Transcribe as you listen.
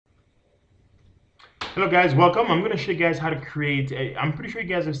Hello guys, welcome. I'm going to show you guys how to create I'm pretty sure you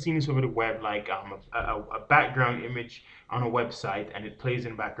guys have seen this over the web, like a background image on a website, and it plays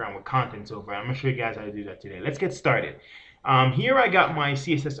in background with contents over. I'm going to show you guys how to do that today. Let's get started. Here I got my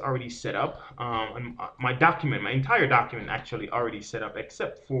CSS already set up, and my document, my entire document actually already set up,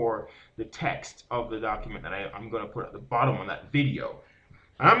 except for the text of the document that I'm going to put at the bottom of that video.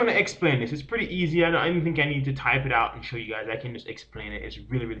 I'm going to explain this. It's pretty easy. I don't think I need to type it out and show you guys. I can just explain it. It's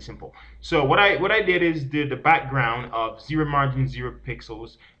really, really simple. So what I did is did the background of 0 margin, 0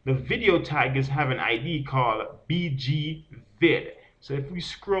 pixels. The video tag is have an ID called BG vid. So if we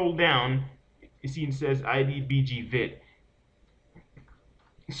scroll down, you see it says ID BG vid.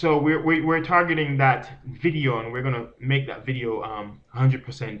 So we're targeting that video, and we're going to make that video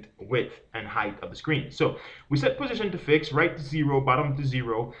 100% width and height of the screen. So we set position to fixed, right to 0, bottom to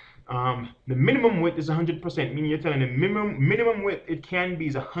 0. The minimum width is 100%, meaning you're telling the minimum width it can be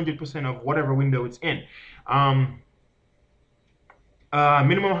is 100% of whatever window it's in.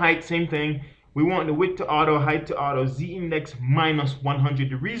 Minimum height, same thing. We want the width to auto, height to auto, z-index minus 100.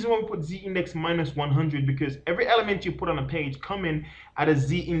 The reason why we put z-index minus 100 because every element you put on a page come in at a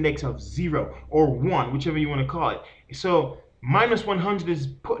z-index of 0 or 1, whichever you want to call it. So minus 100 is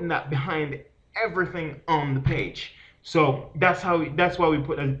putting that behind everything on the page. So that's why we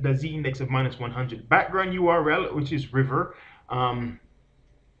put the z-index of minus 100. Background URL, which is river, that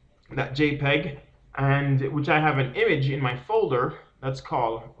JPEG, and which I have an image in my folder. That's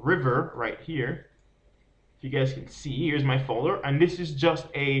called river right here. If you guys can see, here's my folder, and this is just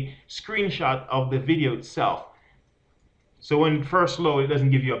a screenshot of the video itself. So when it first loads, it doesn't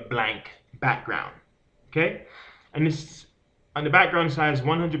give you a blank background. Okay, and this on the background size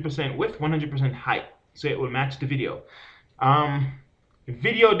 100% width, 100% height, so it will match the video.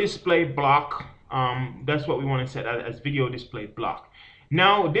 Video display block. That's what we want to set as video display block.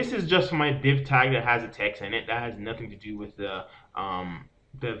 Now this is just my div tag that has a text in it. That has nothing to do with the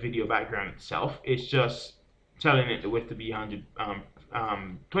video background itself. It's just telling it the width to be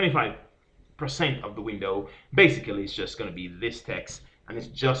 25% of the window. Basically, it's just going to be this text, and it's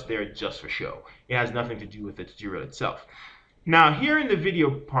just there just for show. It has nothing to do with the tutorial itself. Now here in the video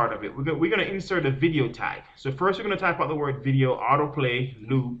part of it, we're going to insert a video tag. So first we're going to type out the word video, autoplay,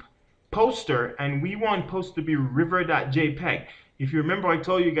 loop, poster, and we want poster to be river.jpg. If you remember, I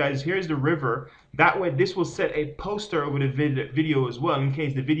told you guys, here's the river. That way, this will set a poster over the video as well. In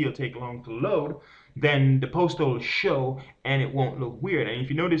case the video take long to load, then the poster will show and it won't look weird. And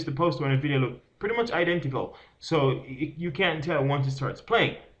if you notice, the poster and the video look pretty much identical. So you can't tell once it starts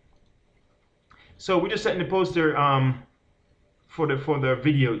playing. So we're just setting the poster for the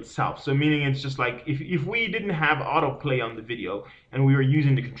video itself. So meaning it's just like if we didn't have autoplay on the video and we were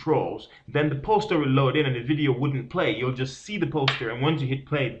using the controls, then the poster will load in and the video wouldn't play. You'll just see the poster, and once you hit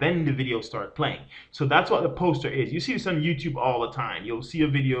play, then the video starts playing. So that's what the poster is. You see this on YouTube all the time. You'll see a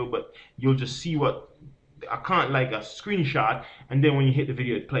video, but you'll just see what like a screenshot, and then when you hit the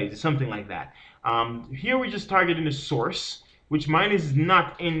video, it plays. It's something like that. Here we're just targeting the source, which mine is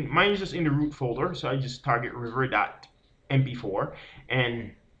just in the root folder. So I just target river.mp4,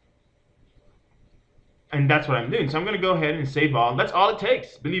 and that's what I'm doing. So I'm going to go ahead and save all. That's all it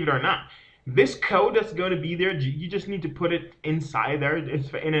takes, believe it or not. This code that's going to be there, you just need to put it inside there. It's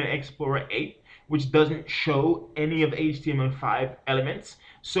for Internet Explorer 8, which doesn't show any of the HTML5 elements.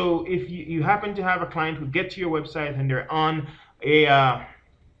 So if you happen to have a client who get to your website and they're on a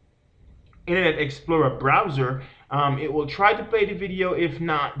Internet Explorer browser, it will try to play the video. If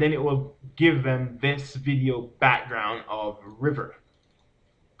not, then it will give them this video background of river.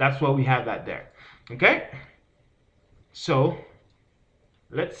 That's why we have that there. Okay, so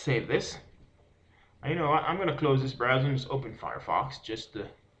let's save this. You know what, I'm gonna close this browser and just open Firefox just to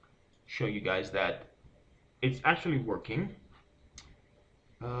show you guys that it's actually working.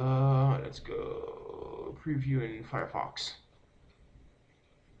 Let's go preview in Firefox.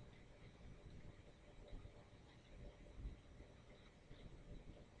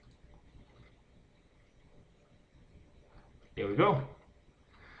 There we go.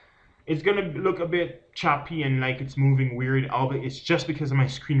 It's gonna look a bit choppy and like it's moving weird, albeit it's just because of my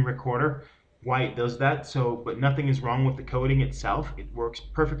screen recorder why it does that. So, but nothing is wrong with the coding itself. It works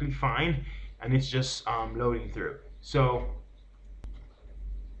perfectly fine, and it's just loading through. So,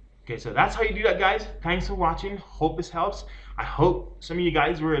 okay, so that's how you do that, guys. Thanks for watching. Hope this helps. I hope some of you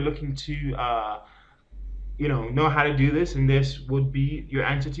guys were looking to know how to do this, and this would be your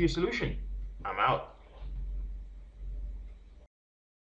answer to your solution. I'm out.